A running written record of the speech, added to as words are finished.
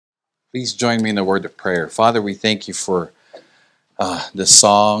Please join me in a word of prayer. Father, we thank you for the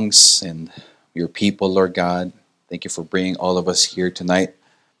songs and your people, Lord God. Thank you for bringing all of us here tonight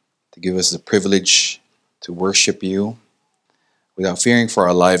to give us the privilege to worship you without fearing for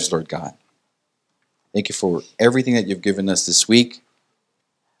our lives, Lord God. Thank you for everything that you've given us this week.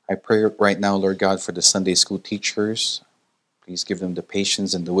 I pray right now, Lord God, for the Sunday school teachers. Please give them the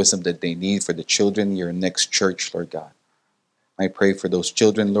patience and the wisdom that they need for the children, your next church, Lord God. I pray for those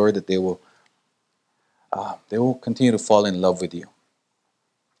children, Lord, that they will continue to fall in love with you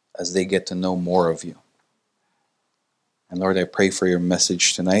as they get to know more of you. And Lord, I pray for your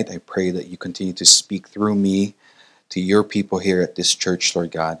message tonight. I pray that you continue to speak through me to your people here at this church,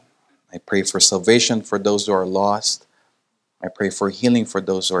 Lord God. I pray for salvation for those who are lost. I pray for healing for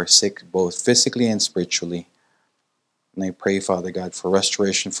those who are sick, both physically and spiritually. And I pray, Father God, for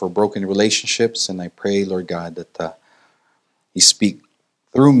restoration for broken relationships. And I pray, Lord God, that you speak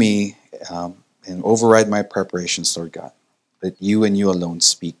through me and override my preparations, Lord God. That you and you alone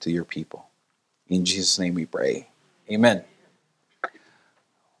speak to your people. In Jesus' name we pray. Amen.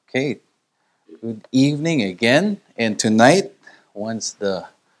 Okay, good evening again. And tonight, once the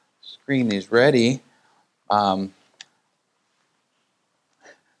screen is ready, all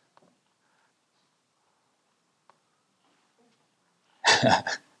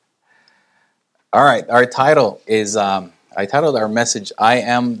right, our title is, I titled our message, I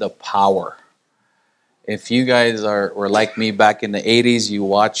Am the Power. If you guys were like me back in the 80s, you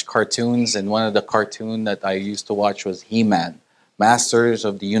watch cartoons, and one of the cartoons that I used to watch was He-Man, Masters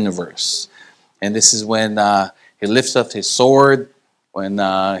of the Universe. And this is when he lifts up his sword, when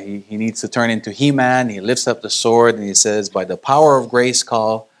he needs to turn into He-Man, he lifts up the sword and he says, by the power of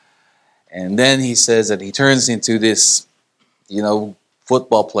Grayskull. And then he says that he turns into this,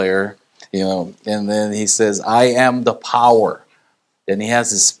 football player, and then he says, I am the power. Then he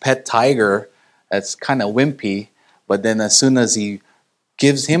has this pet tiger that's kind of wimpy, but then as soon as he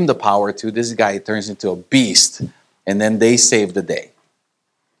gives him the power to, this guy turns into a beast, and then they save the day.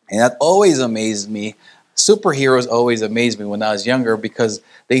 And that always amazed me. Superheroes always amazed me when I was younger because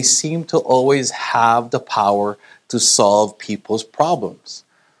they seem to always have the power to solve people's problems,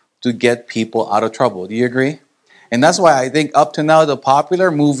 to get people out of trouble. Do you agree? And that's why I think up to now, the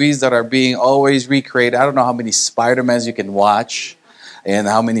popular movies that are being always recreated, I don't know how many Spider-Mans you can watch and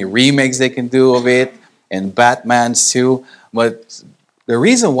how many remakes they can do of it, and Batman's too. But the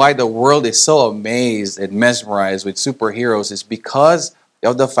reason why the world is so amazed and mesmerized with superheroes is because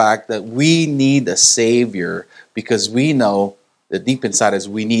of the fact that we need a savior, because we know that deep inside us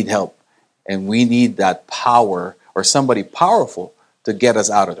we need help and we need that power or somebody powerful to get us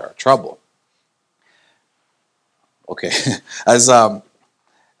out of our trouble. Okay, as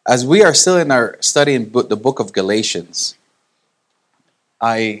we are still in our study in the book of Galatians,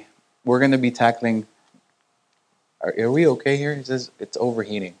 we're going to be tackling. Are we okay here? It says it's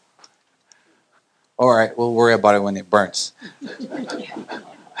overheating. All right, we'll worry about it when it burns.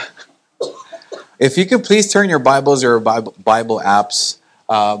 If you could please turn your Bibles or Bible apps,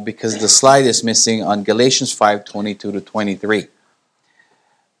 because the slide is missing, on Galatians 5:22 to 23.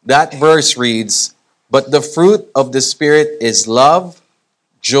 That verse reads, but the fruit of the Spirit is love,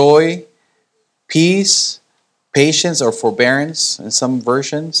 joy, peace, patience or forbearance in some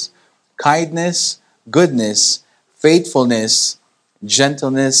versions, kindness, goodness, faithfulness,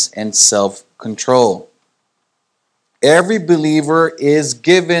 gentleness, and self-control. Every believer is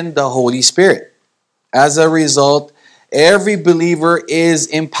given the Holy Spirit. As a result, every believer is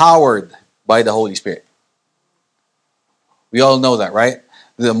empowered by the Holy Spirit. We all know that, right?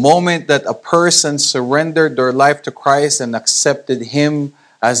 The moment that a person surrendered their life to Christ and accepted Him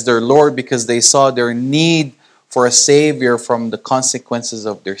as their Lord because they saw their need for a Savior from the consequences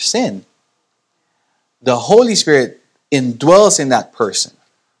of their sin, the Holy Spirit indwells in that person.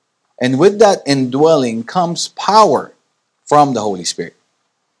 And with that indwelling comes power from the Holy Spirit.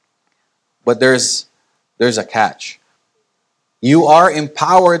 But there's a catch. You are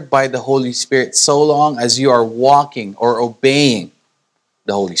empowered by the Holy Spirit so long as you are walking or obeying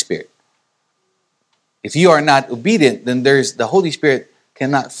the Holy Spirit. If you are not obedient, then the Holy Spirit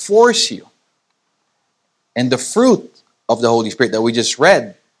cannot force you. And the fruit of the Holy Spirit that we just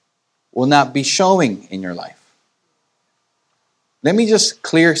read will not be showing in your life. Let me just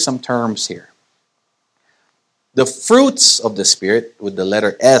clear some terms here. The fruits of the Spirit with the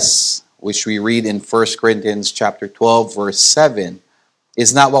letter S, which we read in 1 Corinthians chapter 12, verse 7,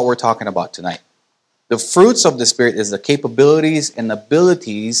 is not what we're talking about tonight. The fruits of the Spirit is the capabilities and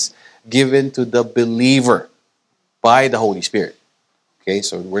abilities given to the believer by the Holy Spirit. Okay,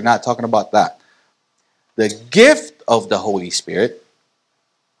 so we're not talking about that. The gift of the Holy Spirit,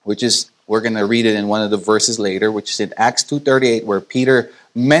 which is, we're going to read it in one of the verses later, which is in Acts 2:38, where Peter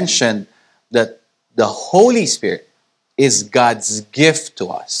mentioned that the Holy Spirit is God's gift to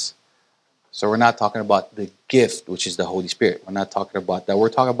us. So we're not talking about the gift, which is the Holy Spirit. We're not talking about that.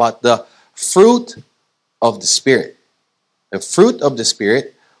 We're talking about the fruit of the Spirit. The fruit of the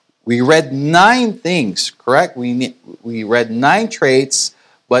Spirit. We read 9 things, correct? We read 9 traits,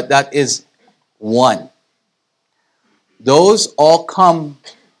 but that is one. Those all come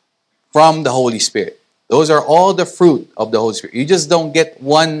from the Holy Spirit. Those are all the fruit of the Holy Spirit. You just don't get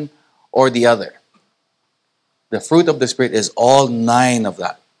one or the other. The fruit of the Spirit is all 9 of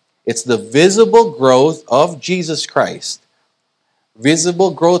that. It's the visible growth of Jesus Christ,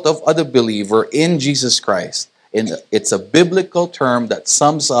 visible growth of other believer in Jesus Christ. And it's a biblical term that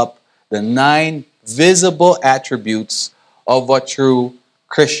sums up the 9 visible attributes of a true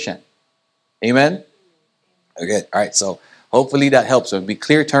Christian. Amen? Okay, all right, so hopefully that helps. It'll be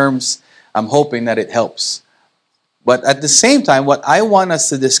clear terms. I'm hoping that it helps. But at the same time, what I want us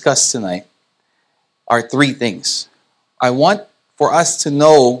to discuss tonight are 3 things. I want for us to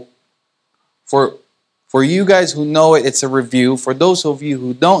know, for you guys who know it, it's a review. For those of you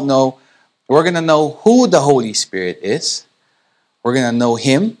who don't know, we're going to know who the Holy Spirit is. We're going to know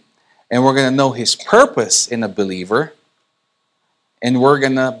Him. And we're going to know His purpose in a believer. And we're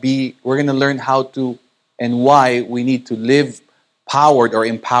going to learn how to and why we need to live powered or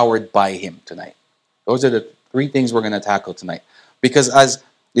empowered by Him tonight. Those are the 3 things we're going to tackle tonight. Because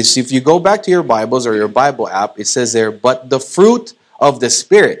if you go back to your Bibles or your Bible app, it says there, but the fruit of the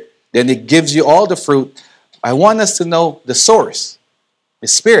Spirit. Then it gives you all the fruit. I want us to know the source, the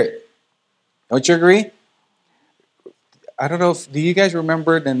Spirit. Don't you agree? I don't know do you guys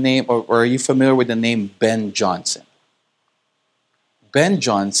remember the name, or are you familiar with the name Ben Johnson? Ben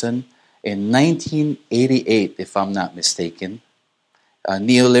Johnson, in 1988, if I'm not mistaken, in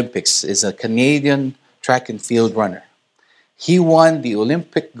the Olympics, is a Canadian track and field runner. He won the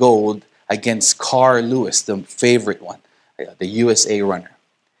Olympic gold against Carl Lewis, the favorite one, the USA runner.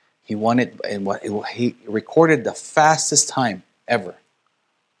 He won it, and he recorded the fastest time ever.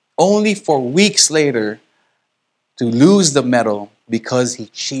 Only for weeks later to lose the medal because he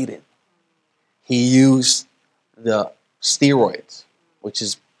cheated. He used the steroids, which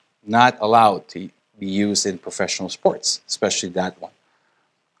is not allowed to be used in professional sports, especially that one.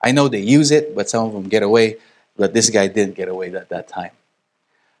 I know they use it, but some of them get away, but this guy didn't get away at that time.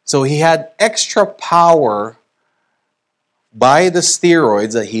 So he had extra power by the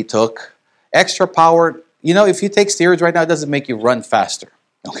steroids that he took. Extra power. You know, if you take steroids right now, it doesn't make you run faster.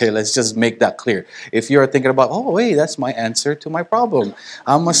 Okay, let's just make that clear. If you're thinking about, oh, wait, that's my answer to my problem.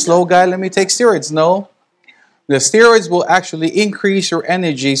 I'm a slow guy, let me take steroids. No. The steroids will actually increase your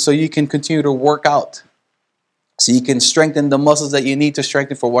energy so you can continue to work out. So you can strengthen the muscles that you need to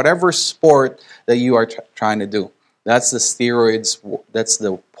strengthen for whatever sport that you are trying to do. That's the steroids. That's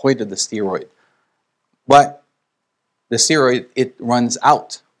the point of the steroid. But the steroid, it runs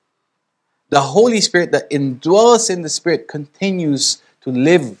out. The Holy Spirit that indwells in the Spirit continues to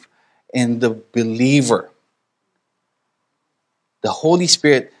live in the believer. The Holy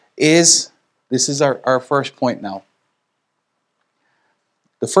Spirit this is our first point now.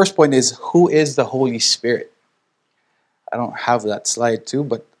 The first point is, who is the Holy Spirit? I don't have that slide too,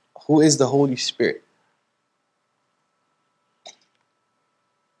 but who is the Holy Spirit?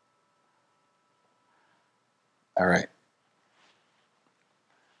 All right.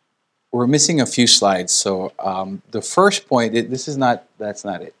 We're missing a few slides, so the first point, that's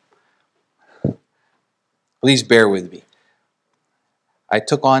not it. Please bear with me. I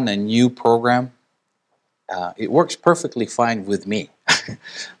took on a new program. It works perfectly fine with me,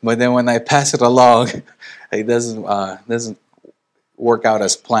 but then when I pass it along, it doesn't work out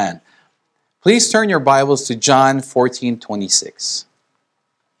as planned. Please turn your Bibles to John 14:26.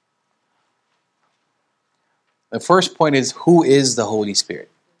 The first point is, who is the Holy Spirit?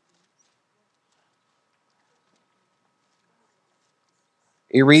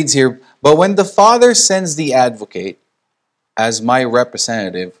 It reads here, but when the Father sends the advocate as my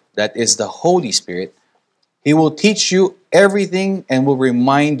representative, that is the Holy Spirit, He will teach you everything and will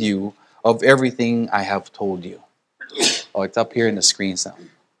remind you of everything I have told you. Oh, it's up here in the screens now.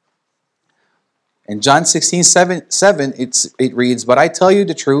 In John 16:7, it reads, but I tell you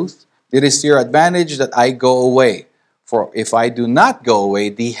the truth, it is to your advantage that I go away. For if I do not go away,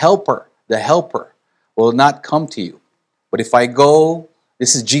 the helper, will not come to you. But if I go,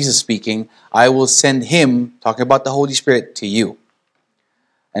 this is Jesus speaking, I will send Him, talking about the Holy Spirit, to you.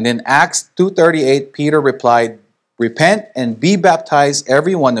 And in Acts 2:38, Peter replied, repent and be baptized,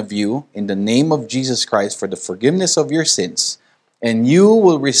 every one of you, in the name of Jesus Christ for the forgiveness of your sins, and you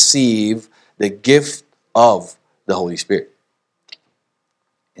will receive the gift of the Holy Spirit.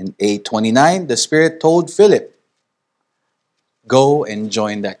 In 8:29, the Spirit told Philip, go and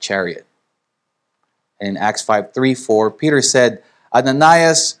join that chariot. And in Acts 5:3-4, Peter said,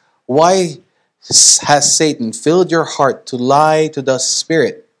 Ananias, why has Satan filled your heart to lie to the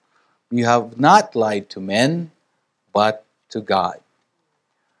Spirit? You have not lied to men, but to God.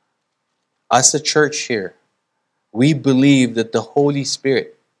 As a church here, we believe that the Holy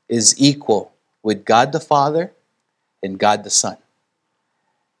Spirit is equal with God the Father and God the Son,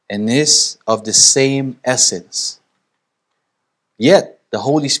 and is of the same essence. Yet, the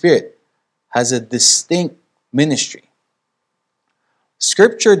Holy Spirit has a distinct ministry.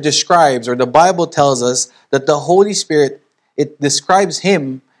 Scripture describes, or the Bible tells us, that the Holy Spirit, it describes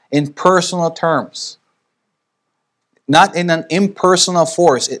Him in personal terms, not in an impersonal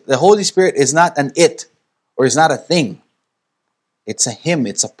force. The Holy Spirit is not an it, or is not a thing. It's a Him,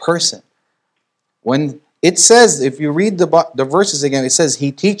 it's a person. When it says, if you read the verses again, it says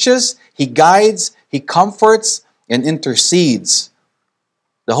He teaches, He guides, He comforts, and intercedes.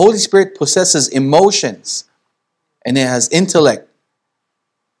 The Holy Spirit possesses emotions, and it has intellect,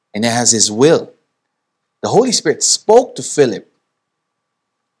 and it has His will. The Holy Spirit spoke to Philip,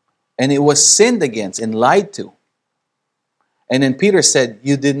 and it was sinned against and lied to. And then Peter said,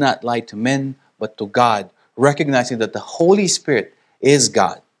 you did not lie to men, but to God, recognizing that the Holy Spirit is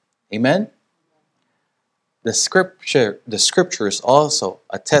God. Amen? The scriptures also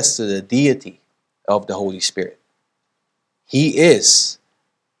attest to the deity of the Holy Spirit. He is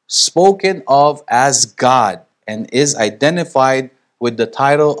spoken of as God and is identified with the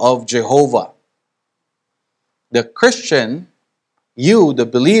title of Jehovah. The Christian, you, the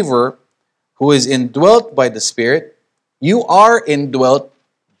believer, who is indwelt by the Spirit, you are indwelt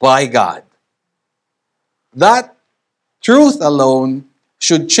by God. That truth alone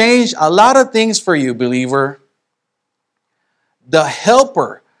should change a lot of things for you, believer. The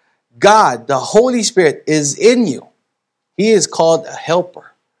helper, God, the Holy Spirit, is in you. He is called a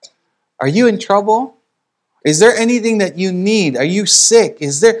helper. Are you in trouble? Is there anything that you need? Are you sick?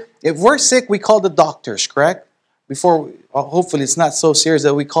 If we're sick, we call the doctors, correct? Hopefully it's not so serious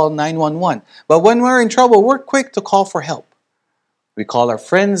that we call 911. But when we're in trouble, we're quick to call for help. We call our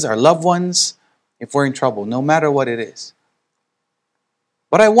friends, our loved ones, if we're in trouble, no matter what it is.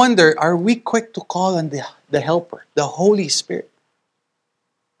 But I wonder, are we quick to call on the helper, the Holy Spirit?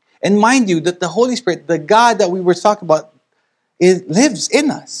 And mind you, that the Holy Spirit, the God that we were talking about, lives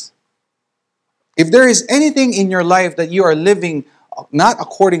in us. If there is anything in your life that you are living not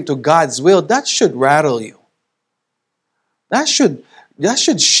according to God's will, that should rattle you. That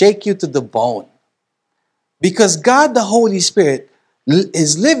should shake you to the bone. Because God, the Holy Spirit,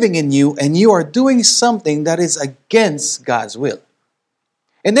 is living in you, and you are doing something that is against God's will.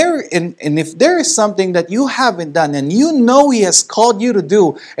 And if there is something that you haven't done, and you know He has called you to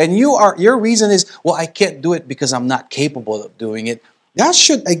do, and your reason is, well, I can't do it because I'm not capable of doing it, that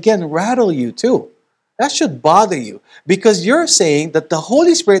should again rattle you too. That should bother you, because you're saying that the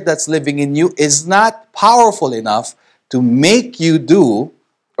Holy Spirit that's living in you is not powerful enough to make you do,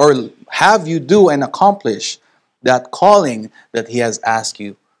 or have you do and accomplish that calling that He has asked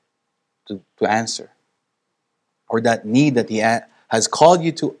you to answer, or that need that He has called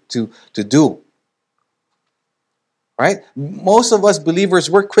you to do. Right? Most of us believers,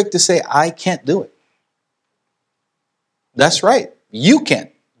 we're quick to say, I can't do it. That's right. You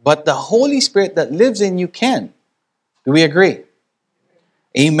can't. But the Holy Spirit that lives in you can. Do we agree?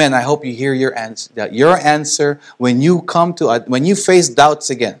 Amen. I hope you hear your answer. That your answer when you when you face doubts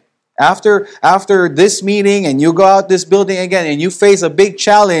again. After this meeting, and you go out this building again, and you face a big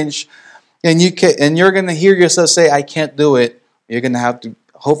challenge, and you're going to hear yourself say, I can't do it. You're going to have to,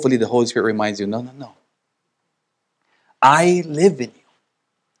 hopefully the Holy Spirit reminds you, no. I live in you.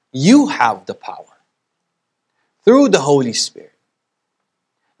 You have the power through the Holy Spirit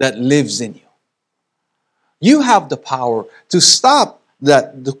that lives in you. You have the power to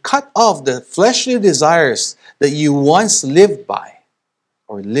to cut off the fleshly desires that you once lived by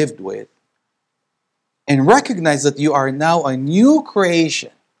or lived with, and recognize that you are now a new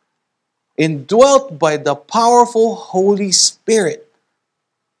creation, indwelt by the powerful Holy Spirit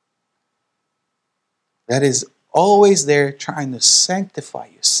that is always there trying to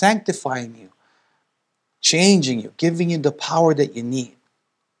sanctifying you, changing you, giving you the power that you need.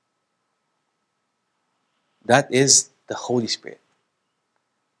 That is the Holy Spirit.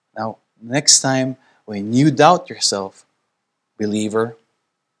 Now, next time when you doubt yourself, believer,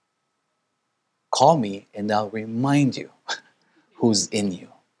 call me and I'll remind you who's in you.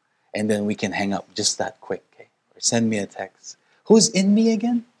 And then we can hang up just that quick. Okay? Or send me a text. Who's in me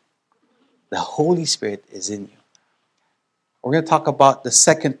again? The Holy Spirit is in you. We're going to talk about the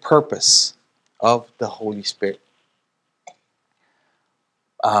second purpose of the Holy Spirit.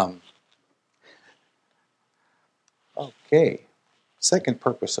 Okay. Second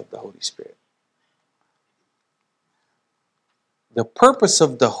purpose of the Holy Spirit. The purpose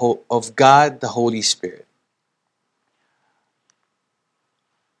of of God, the Holy Spirit.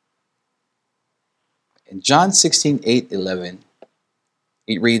 In John 16:8-11,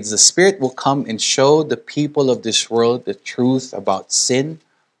 it reads, "The Spirit will come and show the people of this world the truth about sin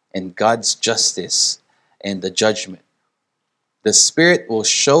and God's justice and the judgment. The Spirit will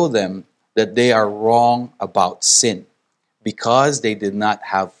show them that they are wrong about sin because they did not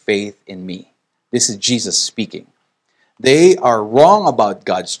have faith in me." This is Jesus speaking. They are wrong about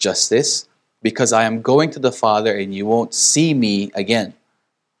God's justice because I am going to the Father and you won't see me again.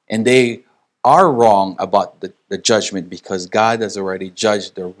 And they are wrong about the judgment because God has already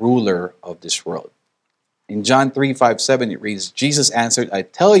judged the ruler of this world. In John 3:5-7, it reads, Jesus answered, "I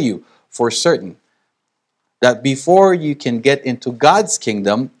tell you for certain that before you can get into God's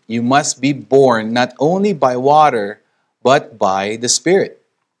kingdom, you must be born not only by water, but by the Spirit.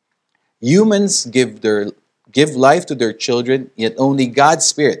 Humans give life to their children, yet only God's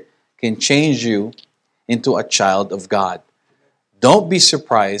Spirit can change you into a child of God. Don't be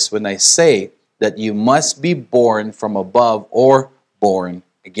surprised when I say that you must be born from above or born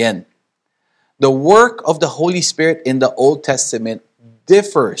again." The work of the Holy Spirit in the Old Testament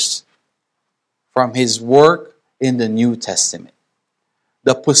differs from his work in the New Testament.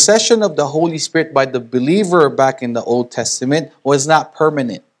 The possession of the Holy Spirit by the believer back in the Old Testament was not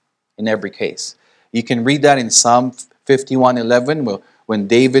permanent in every case. You can read that in Psalm 51:11 when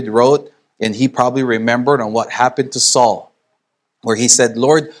David wrote, and he probably remembered on what happened to Saul, where he said,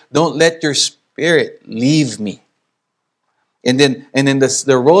 "Lord, don't let your Spirit leave me." And then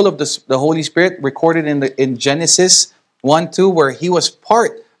the role of the Holy Spirit recorded in Genesis 1:2, where he was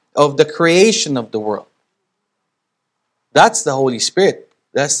part of the creation of the world. That's the Holy Spirit.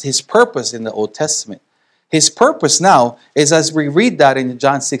 That's his purpose in the Old Testament. His purpose now is, as we read that in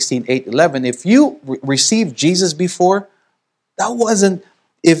John 16:8-11, if you received Jesus before,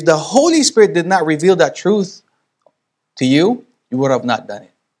 if the Holy Spirit did not reveal that truth to you, you would have not done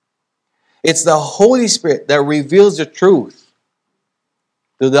it. It's the Holy Spirit that reveals the truth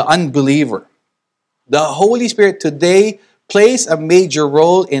to the unbeliever. The Holy Spirit today plays a major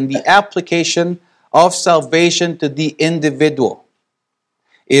role in the application of salvation to the individual.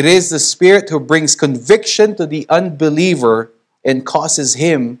 It is the Spirit who brings conviction to the unbeliever and causes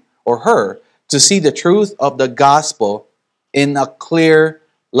him or her to see the truth of the gospel in a clear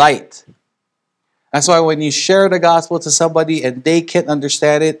light. That's why when you share the gospel to somebody and they can't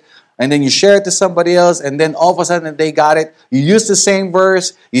understand it, and then you share it to somebody else, and then all of a sudden they got it, you use the same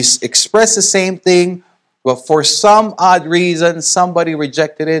verse, you express the same thing, but for some odd reason, somebody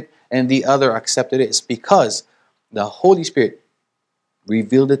rejected it and the other accepted it. It's because the Holy Spirit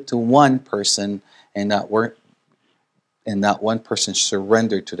revealed it to one person, and that one person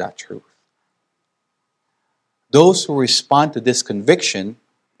surrendered to that truth. Those who respond to this conviction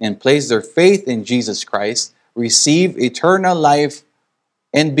and place their faith in Jesus Christ receive eternal life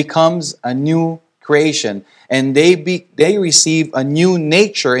and becomes a new creation, and they receive a new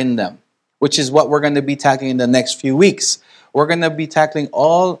nature in them, which is what we're going to be tackling in the next few weeks. We're going to be tackling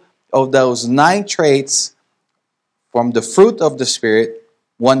all of those 9 traits from the fruit of the Spirit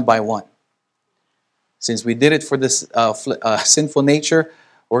one by one. Since we did it for this sinful nature,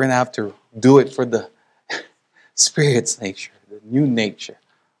 we're going to have to do it for the Spirit's nature, the new nature,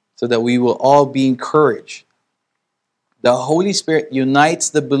 so that we will all be encouraged. The Holy Spirit unites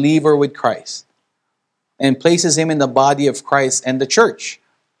the believer with Christ and places him in the body of Christ and the church,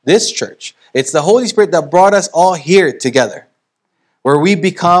 this church. It's the Holy Spirit that brought us all here together, where we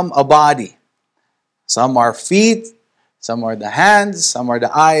become a body. Some are feet, some are the hands, some are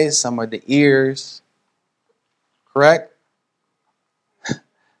the eyes, some are the ears. Correct?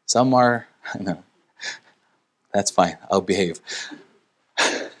 Some are, no, that's fine, I'll behave.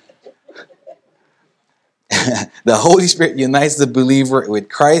 The Holy Spirit unites the believer with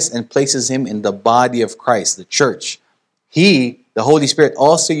Christ and places him in the body of Christ, the church. The Holy Spirit,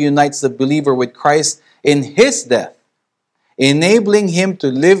 also unites the believer with Christ in his death, enabling him to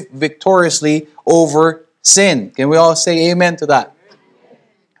live victoriously over sin. Can we all say amen to that?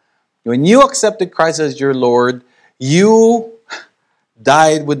 When you accepted Christ as your Lord, you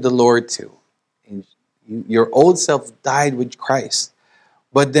died with the Lord too. Your old self died with Christ.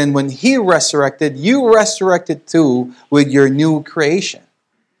 But then when he resurrected, you resurrected too with your new creation.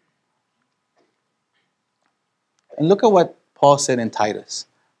 And look at what Paul said in Titus.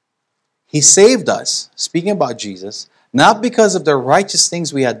 He saved us, speaking about Jesus, not because of the righteous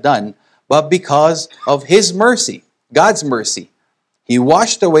things we had done, but because of His mercy, God's mercy. He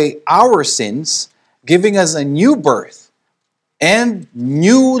washed away our sins, giving us a new birth and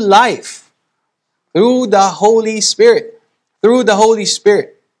new life through the Holy Spirit. Through the Holy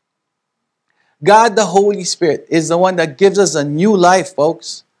Spirit. God, the Holy Spirit, is the one that gives us a new life,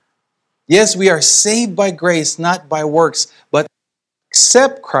 folks. Yes, we are saved by grace, not by works, but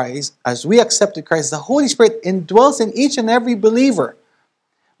accept Christ, as we accepted Christ, the Holy Spirit indwells in each and every believer,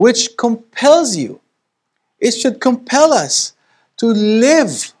 which compels you. It should compel us to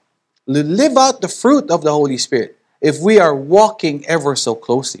live out the fruit of the Holy Spirit if we are walking ever so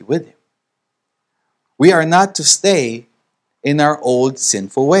closely with Him. We are not to stay in our old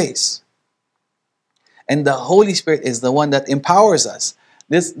sinful ways. And the Holy Spirit is the one that empowers us.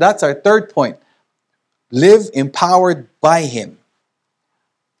 That's our third point. Live empowered by Him.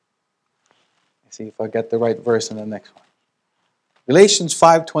 Let's see if I get the right verse in the next one. Galatians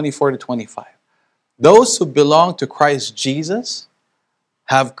 5:24-25. Those who belong to Christ Jesus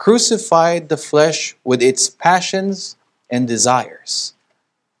have crucified the flesh with its passions and desires.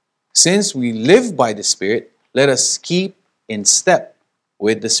 Since we live by the Spirit, let us keep in step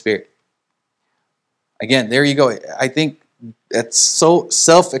with the Spirit. Again, there you go. I think that's so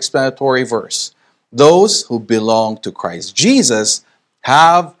self-explanatory verse. Those who belong to Christ Jesus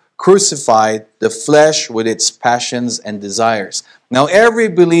have crucified the flesh with its passions and desires. Now, every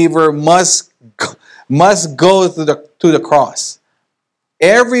believer must go to the cross.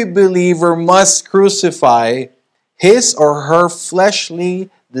 Every believer must crucify his or her fleshly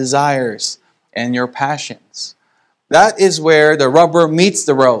desires and your passions. That is where the rubber meets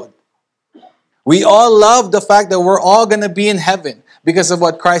the road. We all love the fact that we're all going to be in heaven because of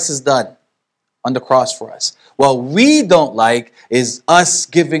what Christ has done on the cross for us. What we don't like is us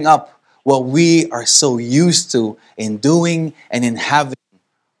giving up what we are so used to in doing and in having.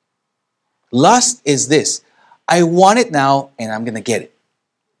 Lust is this. I want it now and I'm going to get it.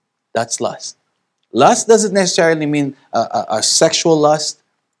 That's lust. Lust doesn't necessarily mean a sexual lust.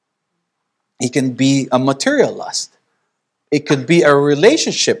 It can be a material lust. It could be a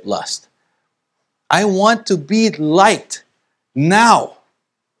relationship lust. I want to be liked now.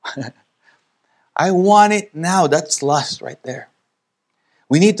 I want it now. That's lust right there.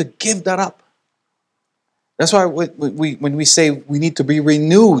 We need to give that up. That's why when we say we need to be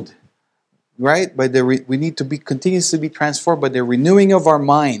renewed, right? We need to be continuously be transformed by the renewing of our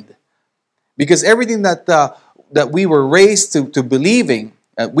mind. Because everything that we were raised to believing,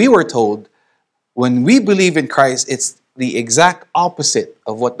 we were told, when we believe in Christ, it's the exact opposite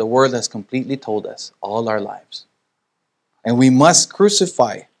of what the world has completely told us all our lives. And we must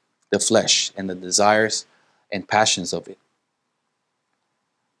crucify the flesh and the desires and passions of it.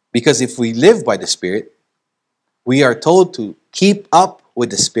 Because if we live by the Spirit, we are told to keep up with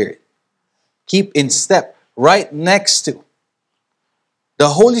the Spirit. Keep in step, right next to. The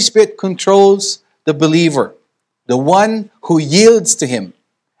Holy Spirit controls the believer, the one who yields to Him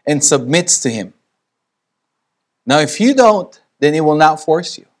and submits to Him. Now, if you don't, then it will not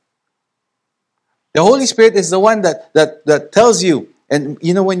force you. The Holy Spirit is the one that tells you, and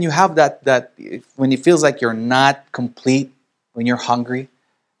you know when you have that when it feels like you're not complete, when you're hungry,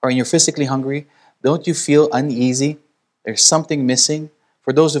 or when you're physically hungry, don't you feel uneasy? There's something missing.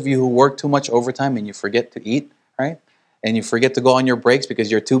 For those of you who work too much overtime and you forget to eat, right? And you forget to go on your breaks because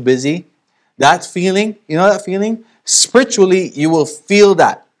you're too busy. That feeling, you know that feeling? Spiritually, you will feel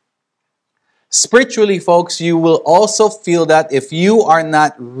that. Spiritually, folks, you will also feel that if you are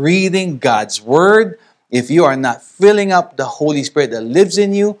not reading God's Word, if you are not filling up the Holy Spirit that lives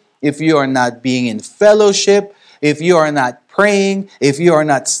in you, if you are not being in fellowship, if you are not praying, if you are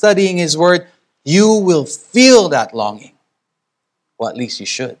not studying His Word, you will feel that longing. Well, at least you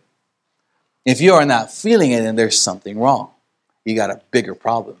should. If you are not feeling it, then there's something wrong. You got a bigger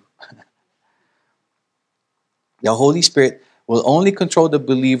problem. The Holy Spirit will only control the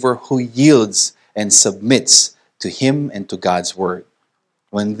believer who yields and submits to Him and to God's Word.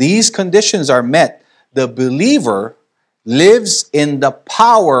 When these conditions are met, the believer lives in the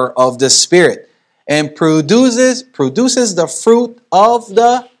power of the Spirit and produces the fruit of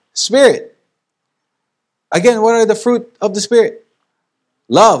the Spirit. Again, what are the fruit of the Spirit?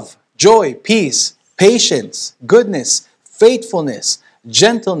 Love, joy, peace, patience, goodness, faithfulness,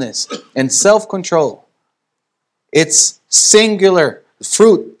 gentleness, and self-control. It's singular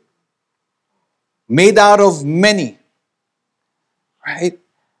fruit made out of many. Right?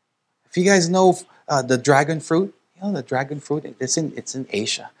 If you guys know the dragon fruit, you know the dragon fruit, it's in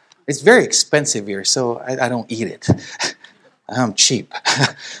Asia. It's very expensive here, so I don't eat it. I'm cheap.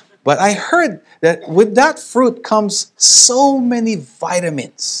 But I heard that with that fruit comes so many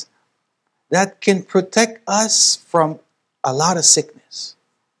vitamins that can protect us from a lot of sickness.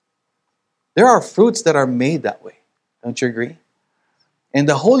 There are fruits that are made that way. Don't you agree? And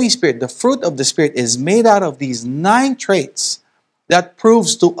the Holy Spirit, the fruit of the Spirit, is made out of these 9 traits that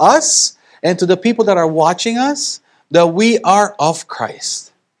proves to us and to the people that are watching us that we are of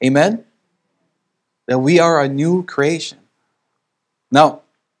Christ. Amen? That we are a new creation. Now,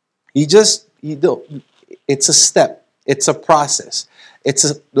 it's a step. It's a process.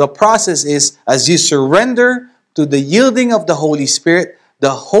 The process is as you surrender to the yielding of the Holy Spirit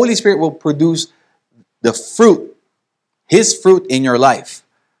will produce the fruit, His fruit in your life.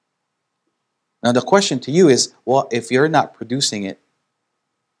 Now the question to you is, well, if you're not producing it,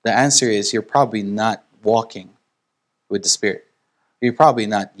 the answer is you're probably not walking with the Spirit. You're probably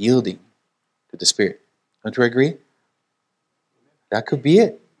not yielding to the Spirit. Don't you agree? That could be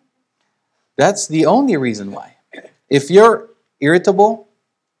it. That's the only reason why. If you're irritable,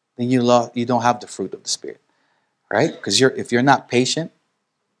 then you don't have the fruit of the Spirit, right? Because if you're not patient,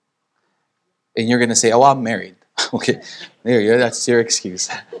 and you're going to say, "Oh, I'm married." Okay, there you go. That's your excuse.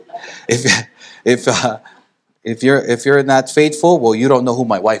 if if you're not faithful, well, you don't know who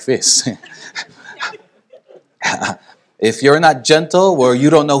my wife is. If you're not gentle, well, you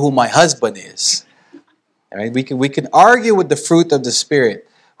don't know who my husband is. All right? We can argue with the fruit of the Spirit,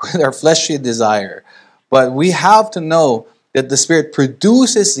 with our fleshly desire, but we have to know that the Spirit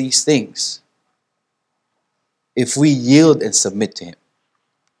produces these things if we yield and submit to Him.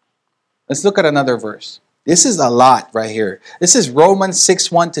 Let's look at another verse. This is a lot right here. This is Romans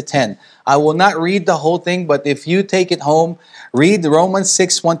 6:1-10. I will not read the whole thing, but if you take it home, read Romans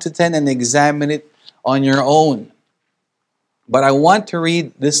 6:1-10 and examine it on your own. But I want to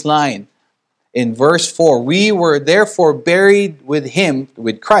read this line in verse 4. We were therefore buried with Him,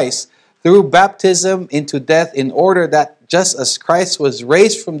 with Christ, through baptism into death, in order that just as Christ was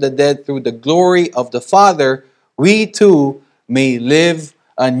raised from the dead through the glory of the Father, we too may live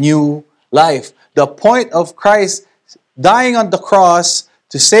a new life. The point of Christ dying on the cross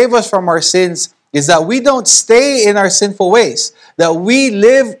to save us from our sins is that we don't stay in our sinful ways, that we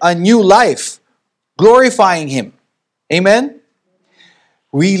live a new life, glorifying Him. Amen?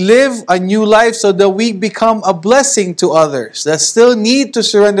 We live a new life so that we become a blessing to others that still need to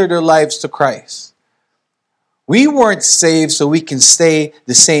surrender their lives to Christ. We weren't saved so we can stay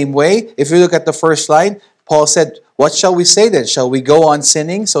the same way. If you look at the first line, Paul said, "What shall we say then? Shall we go on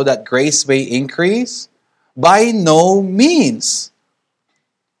sinning so that grace may increase?" By no means.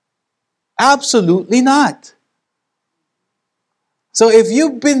 Absolutely not. So if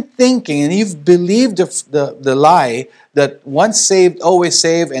you've been thinking and you've believed the lie that once saved, always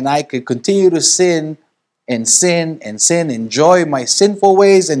saved, and I could continue to sin, enjoy my sinful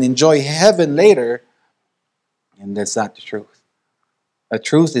ways and enjoy heaven later, and that's not the truth. The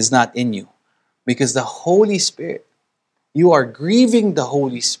truth is not in you. Because the Holy Spirit, you are grieving the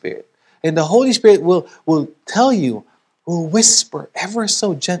Holy Spirit. And the Holy Spirit will tell you, will whisper ever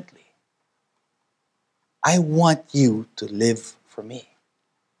so gently, "I want you to live for me."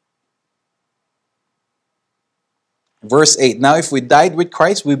 Verse 8, now if we died with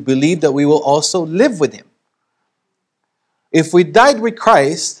Christ, we believe that we will also live with Him. If we died with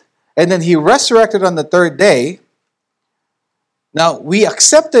Christ, and then He resurrected on the 3rd day, now we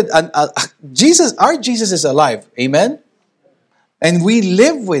accepted, Jesus, our Jesus is alive, amen? And we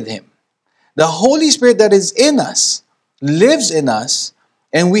live with Him. The Holy Spirit that is in us lives in us,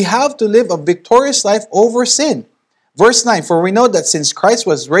 and we have to live a victorious life over sin. Verse 9, for we know that since Christ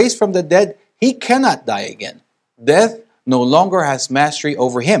was raised from the dead, He cannot die again. Death no longer has mastery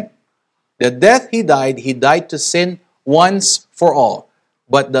over Him. The death He died to sin once for all.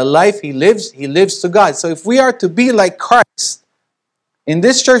 But the life He lives to God. So if we are to be like Christ, in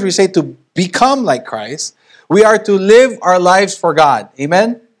this church we say to become like Christ, we are to live our lives for God.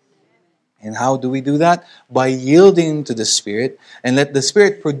 Amen? And how do we do that? By yielding to the Spirit and let the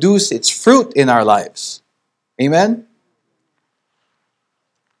Spirit produce its fruit in our lives. Amen?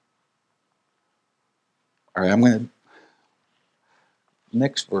 All right, I'm going to...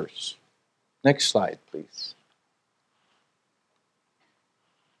 Next verse. Next slide, please.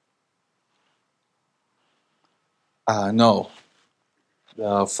 No.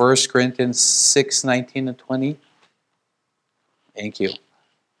 1 Corinthians 6:19-20. Thank you.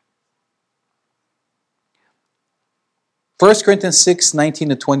 1 Corinthians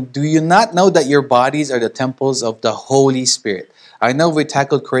 6:19-20. Do you not know that your bodies are the temples of the Holy Spirit? I know we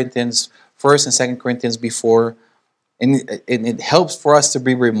tackled Corinthians, 1 and 2 Corinthians before, and it helps for us to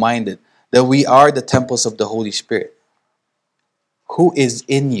be reminded that we are the temples of the Holy Spirit. who is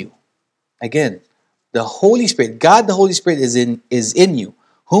in you. Again, the Holy Spirit, God the Holy Spirit is in you,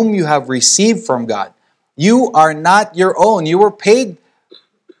 whom you have received from God. You are not your own. You were paid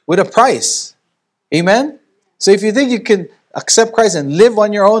with a price. Amen? So if you think you can accept Christ and live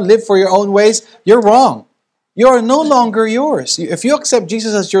on your own, live for your own ways, you're wrong. You are no longer yours. If you accept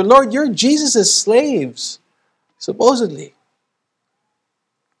Jesus as your Lord, you're Jesus' slaves, supposedly.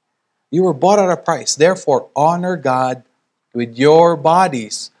 You were bought at a price. Therefore, honor God with your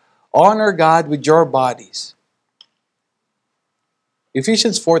bodies. Honor God with your bodies.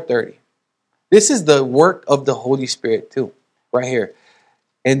 Ephesians 4:30. This is the work of the Holy Spirit too, right here.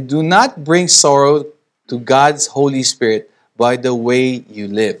 And do not bring sorrow to God's Holy Spirit by the way you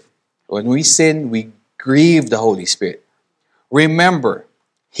live. When we sin, we grieve the Holy Spirit. Remember,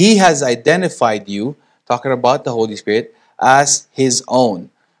 He has identified you, talking about the Holy Spirit, as His own,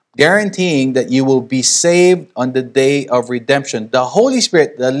 guaranteeing that you will be saved on the day of redemption. The Holy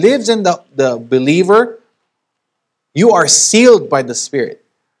Spirit that lives in the believer, you are sealed by the Spirit.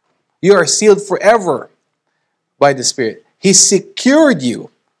 You are sealed forever by the Spirit. He secured you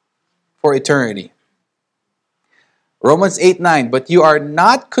for eternity. Romans 8:9, but you are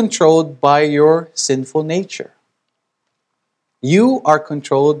not controlled by your sinful nature. You are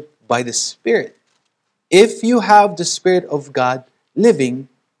controlled by the Spirit. If you have the Spirit of God living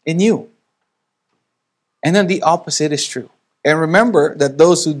in you. And then the opposite is true. And remember that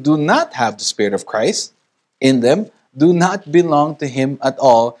those who do not have the Spirit of Christ in them do not belong to Him at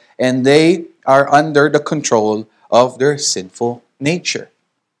all, and they are under the control of their sinful nature.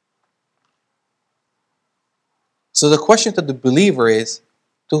 So the question to the believer is,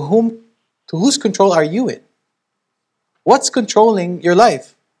 to whose control are you in? What's controlling your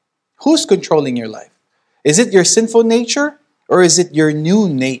life? Who's controlling your life? Is it your sinful nature or is it your new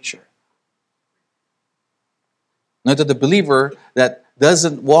nature? Now to the believer that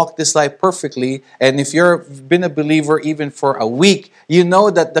doesn't walk this life perfectly, and if you've been a believer even for a week, you know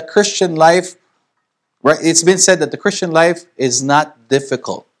that the Christian life, right? It's been said that the Christian life is not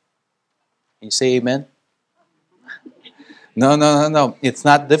difficult. Can you say amen? No. It's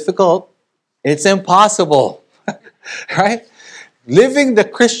not difficult. It's impossible. Right? Living the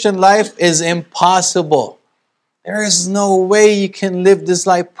Christian life is impossible. There is no way you can live this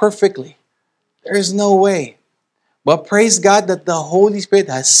life perfectly. There is no way. But praise God that the Holy Spirit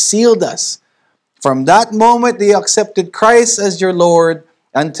has sealed us. From that moment that you accepted Christ as your Lord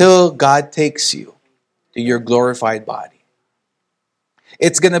until God takes you to your glorified body.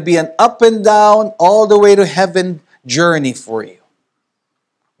 It's going to be an up and down, all the way to heaven journey for you.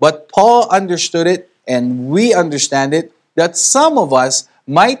 But Paul understood it, and we understand it, that some of us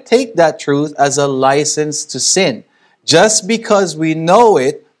might take that truth as a license to sin. Just because we know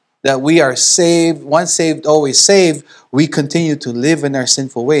it, that we are saved, once saved, always saved, we continue to live in our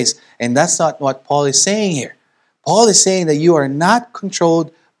sinful ways. And that's not what Paul is saying here. Paul is saying that you are not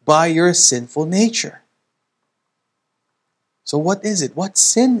controlled by your sinful nature. So what is it? What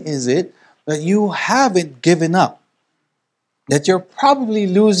sin is it that you haven't given up? That you're probably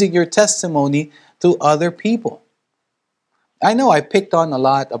losing your testimony to other people. I know I picked on a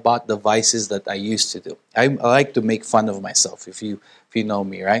lot about the vices that I used to do. I like to make fun of myself, if you know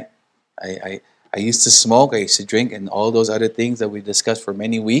me, right? I used to smoke, I used to drink, and all those other things that we discussed for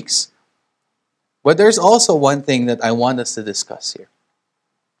many weeks. But there's also one thing that I want us to discuss here.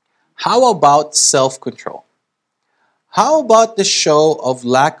 How about self-control? How about the show of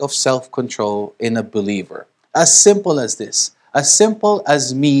lack of self-control in a believer? As simple as this. As simple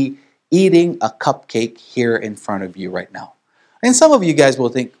as me eating a cupcake here in front of you right now. And some of you guys will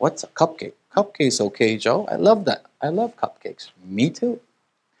think, what's a cupcake? Cupcake's okay, Joe. I love that. I love cupcakes. Me too.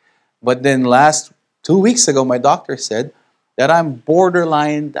 But then 2 weeks ago, my doctor said that I'm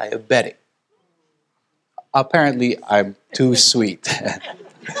borderline diabetic. Apparently, I'm too sweet.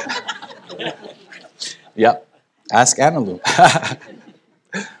 Yep. Ask Annalou.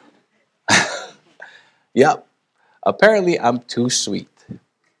 Yep. Apparently, I'm too sweet.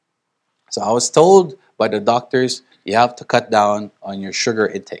 So I was told by the doctors, you have to cut down on your sugar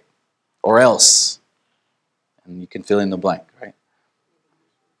intake. Or else. And you can fill in the blank, right?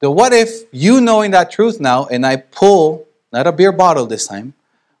 So what if you knowing that truth now, and I pull, not a beer bottle this time,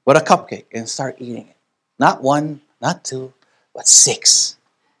 but a cupcake and start eating it. Not one, not two, but 6.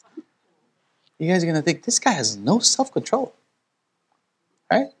 You guys are going to think, this guy has no self-control.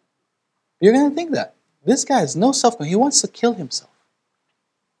 Right? You're going to think that. This guy has no self-control. He wants to kill himself.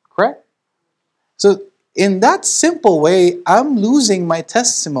 Correct? So in that simple way, I'm losing my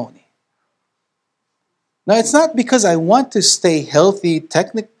testimony. Now, it's not because I want to stay healthy.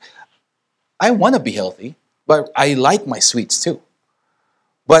 I want to be healthy, but I like my sweets too.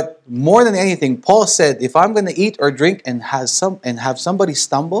 But more than anything, Paul said, if I'm going to eat or drink and have somebody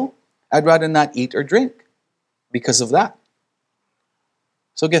stumble, I'd rather not eat or drink because of that.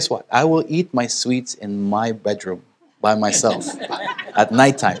 So guess what? I will eat my sweets in my bedroom by myself at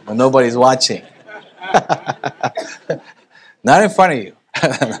nighttime when nobody's watching. Not in front of you.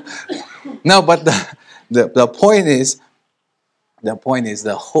 No, but the point is,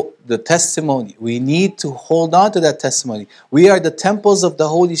 the testimony. We need to hold on to that testimony. We are the temples of the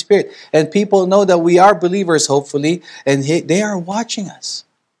Holy Spirit. And people know that we are believers, hopefully, and they are watching us.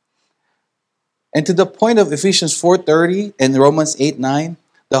 And to the point of Ephesians 4:30 and Romans 8:9,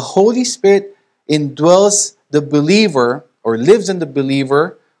 the Holy Spirit indwells the believer or lives in the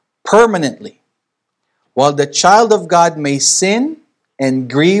believer permanently. While the child of God may sin and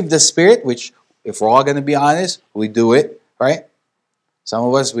grieve the Spirit, which, if we're all going to be honest, we do it, right? Some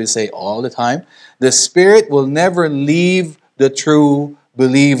of us will say all the time, the Spirit will never leave the true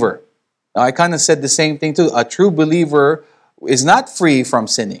believer. Now, I kind of said the same thing too. A true believer is not free from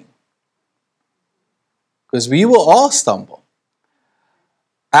sinning, because we will all stumble.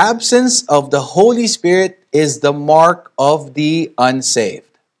 Absence of the Holy Spirit is the mark of the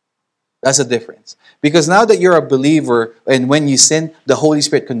unsaved. That's the difference. Because now that you're a believer, and when you sin, the Holy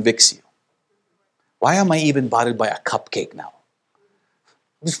Spirit convicts you. Why am I even bothered by a cupcake now?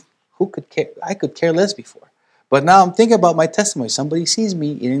 Who could care? I could care less before. But now I'm thinking about my testimony. Somebody sees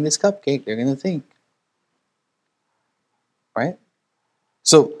me eating this cupcake, they're going to think. Right?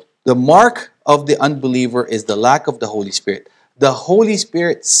 So the mark of the unbeliever is the lack of the Holy Spirit. The Holy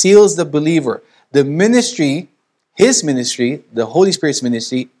Spirit seals the believer. The ministry, his ministry, the Holy Spirit's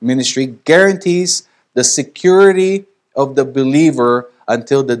ministry guarantees the security of the believer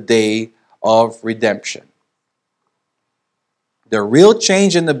until the day of redemption. The real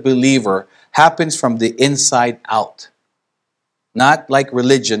change in the believer happens from the inside out. Not like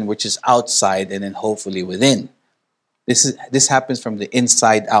religion, which is outside and then hopefully within. This happens from the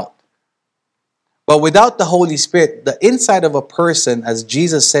inside out. But without the Holy Spirit, the inside of a person, as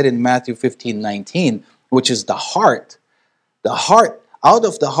Jesus said in Matthew 15:19, which is the heart, out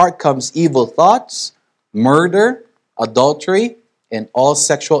of the heart comes evil thoughts, murder, adultery, and all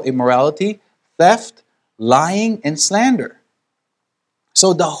sexual immorality, theft, lying, and slander.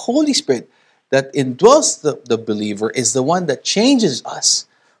 So the Holy Spirit that indwells the believer is the one that changes us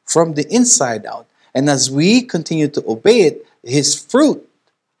from the inside out. And as we continue to obey it, his fruit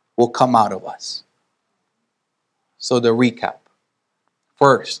will come out of us. So the recap.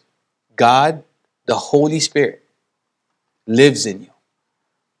 First, God, the Holy Spirit, lives in you.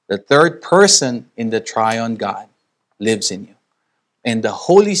 The third person in the triune God lives in you. And the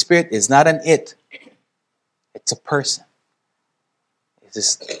Holy Spirit is not an it. It's a person. It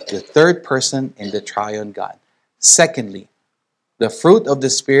is the third person in the triune God. Secondly, the fruit of the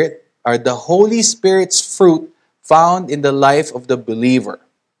Spirit are the Holy Spirit's fruit found in the life of the believer.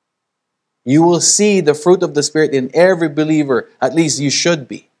 You will see the fruit of the Spirit in every believer, at least you should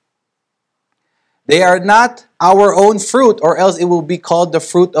be. They are not our own fruit, or else it will be called the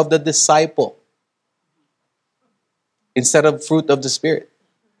fruit of the disciple instead of fruit of the Spirit.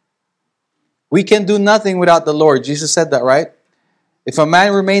 We can do nothing without the Lord. Jesus said that, right? If a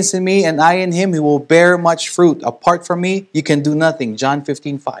man remains in me and I in him, he will bear much fruit. Apart from me, you can do nothing. John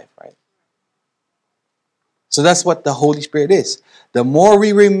 15:5, right? So that's what the Holy Spirit is. The more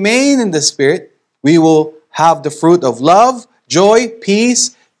we remain in the Spirit, we will have the fruit of love, joy,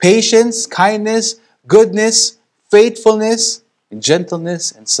 peace, patience, kindness, goodness, faithfulness,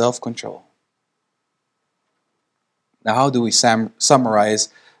 gentleness, and self-control. Now, how do we summarize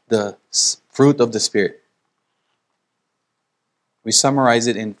the fruit of the Spirit? We summarize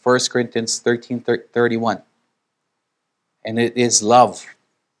it in 1 Corinthians 13:31. And it is love.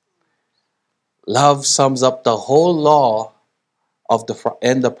 Love sums up the whole law of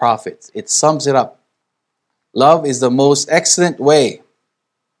the prophets. It sums it up. Love is the most excellent way.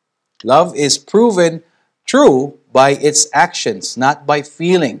 Love is proven true by its actions, not by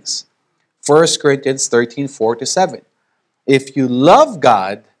feelings. 1 Corinthians 13:4-7. If you love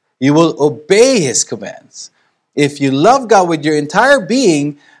God, you will obey his commands. If you love God with your entire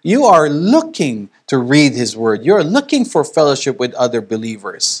being, you are looking to read his word. You're looking for fellowship with other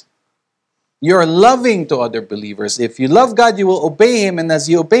believers. You're loving to other believers. If you love God, you will obey him. And as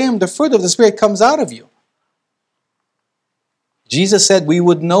you obey him, the fruit of the Spirit comes out of you. Jesus said we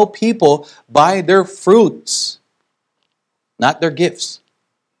would know people by their fruits, not their gifts.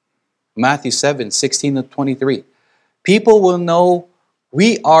 Matthew 7:16-23. People will know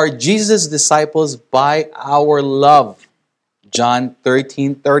we are Jesus' disciples by our love. John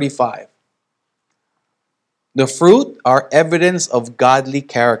 13:35. The fruit are evidence of godly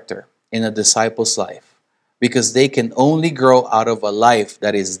character in a disciple's life because they can only grow out of a life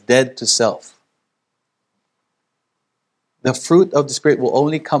that is dead to self. The fruit of the Spirit will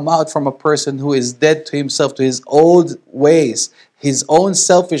only come out from a person who is dead to himself, to his old ways, his own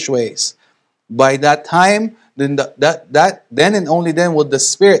selfish ways. By that time, then and only then will the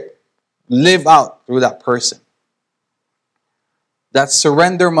Spirit live out through that person. That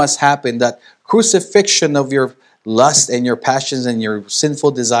surrender must happen. That crucifixion of your lust and your passions and your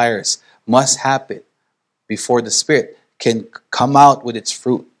sinful desires must happen before the Spirit can come out with its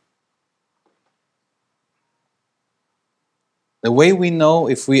fruit. The way we know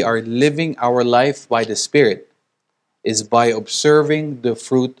if we are living our life by the Spirit is by observing the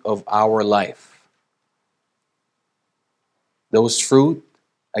fruit of our life. Those fruit,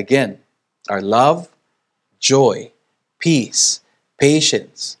 again, are love, joy, peace,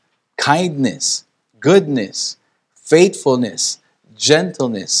 patience, kindness, goodness, faithfulness,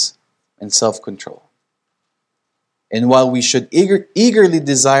 gentleness, and self-control. And while we should eagerly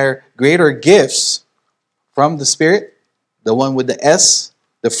desire greater gifts from the Spirit, the one with the S,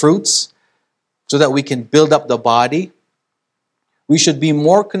 the fruits, so that we can build up the body, we should be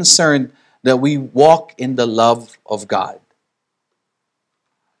more concerned that we walk in the love of God.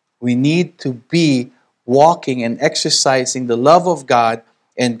 We need to be walking and exercising the love of God,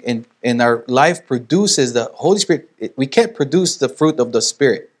 and our life produces the Holy Spirit. We can't produce the fruit of the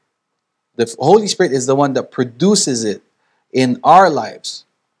Spirit. The Holy Spirit is the one that produces it in our lives.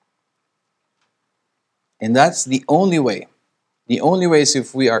 And that's the only way. The only way is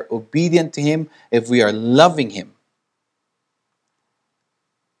if we are obedient to Him, if we are loving Him.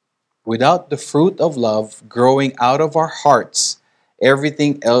 Without the fruit of love growing out of our hearts,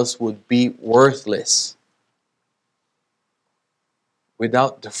 everything else would be worthless.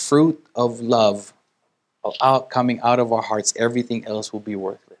 Without the fruit of love coming out of our hearts, everything else will be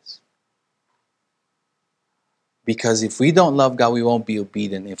worthless. Because if we don't love God, we won't be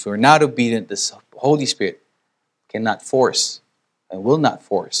obedient. If we're not obedient, the Holy Spirit cannot force and will not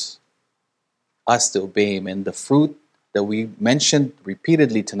force us to obey Him. And the fruit that we mentioned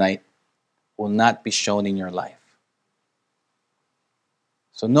repeatedly tonight will not be shown in your life.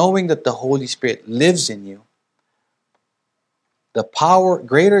 So knowing that the Holy Spirit lives in you, the power,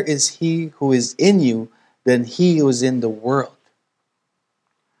 greater is He who is in you than he who is in the world.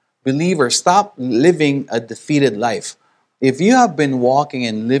 Believer, stop living a defeated life. If you have been walking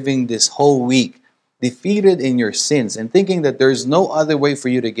and living this whole week defeated in your sins and thinking that there's no other way for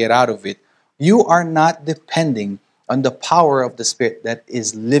you to get out of it, you are not depending on the power of the Spirit that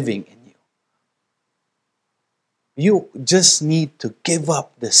is living in you. You just need to give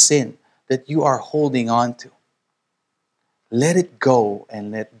up the sin that you are holding on to. Let it go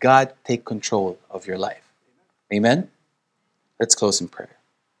and let God take control of your life. Amen? Let's close in prayer.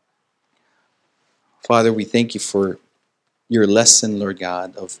 Father, we thank you for your lesson, Lord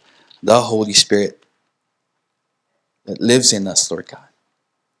God, of the Holy Spirit that lives in us, Lord God.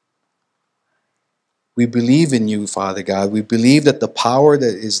 We believe in you, Father God. We believe that the power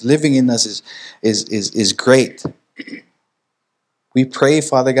that is living in us is great. We pray,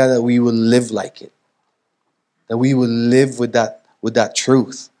 Father God, that we will live like it. That we will live with that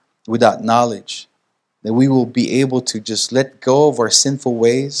truth, with that knowledge. That we will be able to just let go of our sinful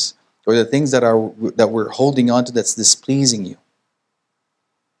ways or the things that we're holding on to that's displeasing you.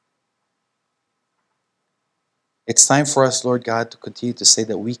 It's time for us, Lord God, to continue to say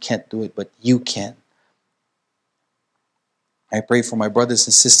that we can't do it, but you can. I pray for my brothers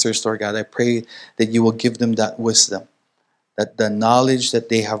and sisters, Lord God. I pray that you will give them that wisdom, that the knowledge that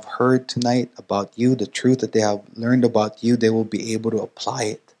they have heard tonight about you, the truth that they have learned about you, they will be able to apply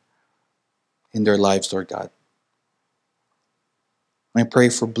it in their lives, Lord God. I pray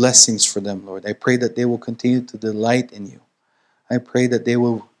for blessings for them, Lord. I pray that they will continue to delight in you. I pray that they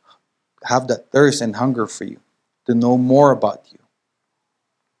will have that thirst and hunger for you, to know more about you,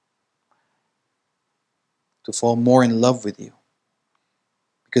 to fall more in love with you.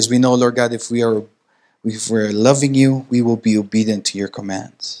 Because we know, Lord God, if we're loving you, we will be obedient to your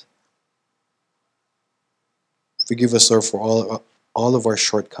commands. Forgive us, Lord, for all of our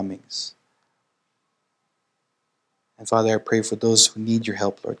shortcomings. And Father, I pray for those who need your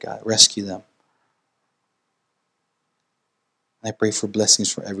help, Lord God. Rescue them. And I pray for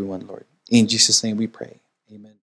blessings for everyone, Lord. In Jesus' name we pray. Amen.